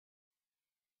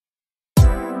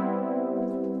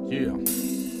Yeah.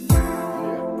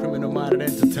 Criminal Minded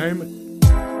Entertainment.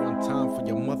 One time for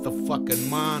your motherfucking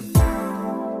mind.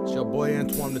 It's your boy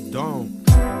Antwon the Dome.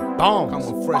 Bombz.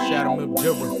 Coming fresh out of Milk.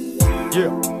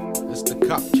 Yeah. It's the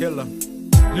cop killer.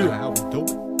 Yeah. How we do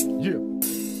it? Yeah.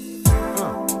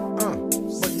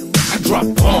 I drop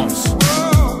bombs.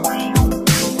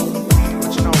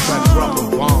 What you know about dropping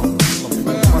bombs?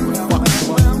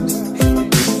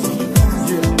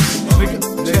 Yeah. Nigga.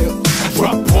 I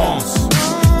drop bombs.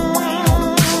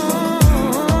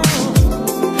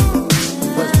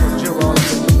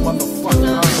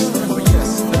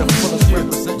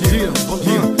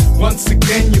 Once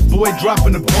again, your boy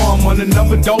dropping a bomb on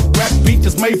another dope rap beat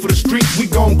just made for the streets. We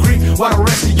gon' creep while the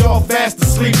rest of y'all fast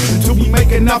asleep until we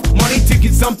make enough money to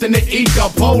get something to eat. The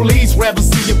police rather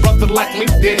see your brother like me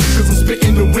dead, cause I'm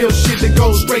spitting the real shit that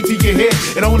goes straight to your head.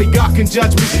 And only God can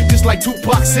judge me, just like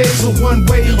Tupac said. So one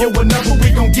way or another,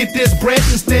 we gon' get this bread.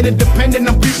 Instead of depending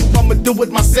on people, I'ma do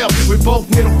it myself. With both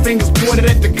middle fingers pointed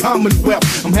at the Commonwealth.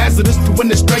 I'm hazardous to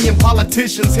an Australian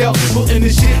politician's help, putting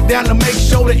this shit down to make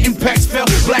sure the impact's felt.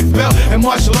 Black belt and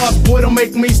martial arts, boy, don't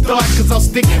make me start, cause I'll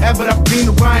stick Aberdeen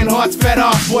to Ryan Hart's fat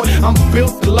off, boy. I'm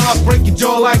built to laws, break your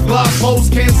jaw like glass. Hoes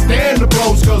can't stand the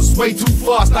blows, cause it's way too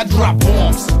fast. I drop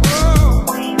bombs.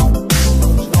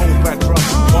 Back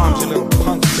dropping bombs, you little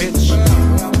punk bitch.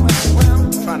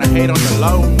 Trying to hate on the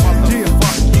low,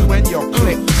 motherfucker, you and your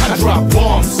clique. I drop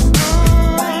bombs.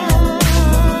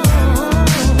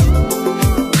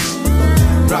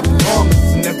 Dropping bombs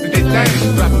is an everyday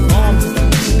thing. Dropping bombs is an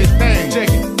everyday thing. Check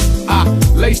it. I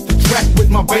lace the track with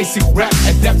my basic rap,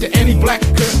 adapt to any black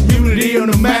community on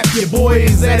the map. Your boy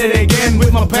is at it again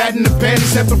with my pad and the pen.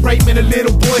 Separate me the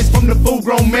little boys from the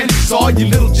full-grown men. So all you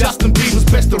little Justin Bieber's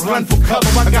best to run for cover.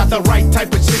 I got the right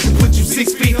type of shit to put you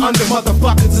 6 feet under.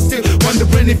 Motherfuckers are still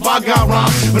wondering if I got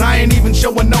rhymes, but I ain't even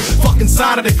showing no fucking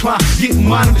sign of decline. Getting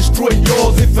mine to destroy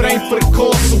yours if it ain't for the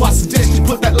cause. So I suggest you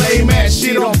put that lame ass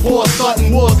shit on pause.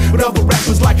 Starting wars with other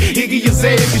rappers like Iggy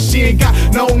Azalea, cause she ain't got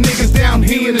no niggas down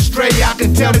here in Australia. I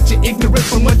can tell that you're ignorant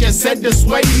from what you said this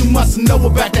way. You must know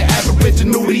about the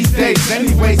Aboriginal these days.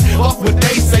 Anyways, off what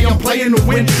they say, I'm playing to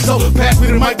win. So pass me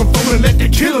the microphone and let the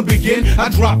killing begin. I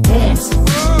drop bombs. What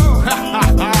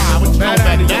you know about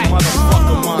that,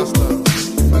 motherfucker monster?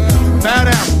 Bow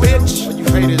down, bitch. You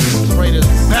haters and traitors,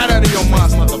 bow down to your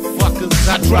monster, motherfuckers.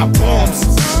 I drop bombs.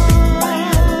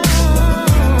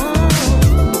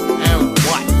 And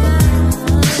what?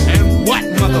 And what,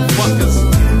 motherfuckers?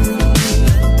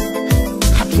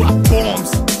 Drop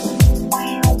bombs.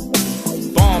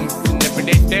 Bombs is an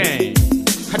everyday thing.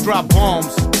 I drop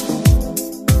bombs.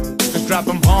 Cause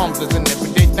dropping bombs is an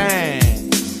everyday thing.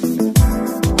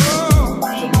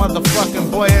 The motherfucking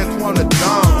boy Antwon the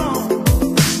Dome.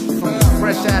 From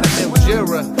fresh out of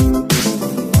Nigeria.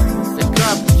 The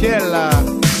cop killer.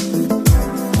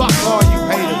 Fuck all you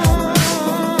haters.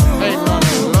 Hating on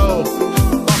the low.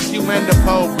 Fuck you and the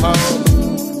po-po.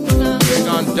 We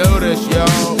gon' do this, yo.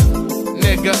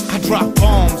 Nigga, I drop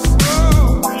bombs.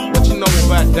 What you know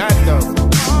about that though?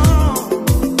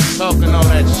 Talking all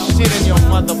that shit in your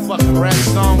motherfucking rap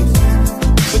songs,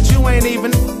 but you ain't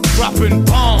even dropping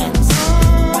bombs.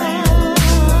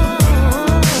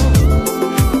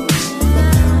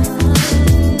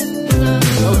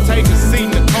 Go take a seat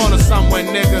in the corner somewhere,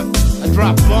 nigga. I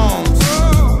drop bombs.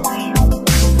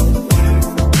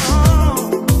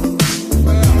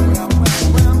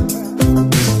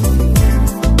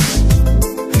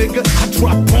 Nigga, I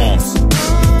drop bombs.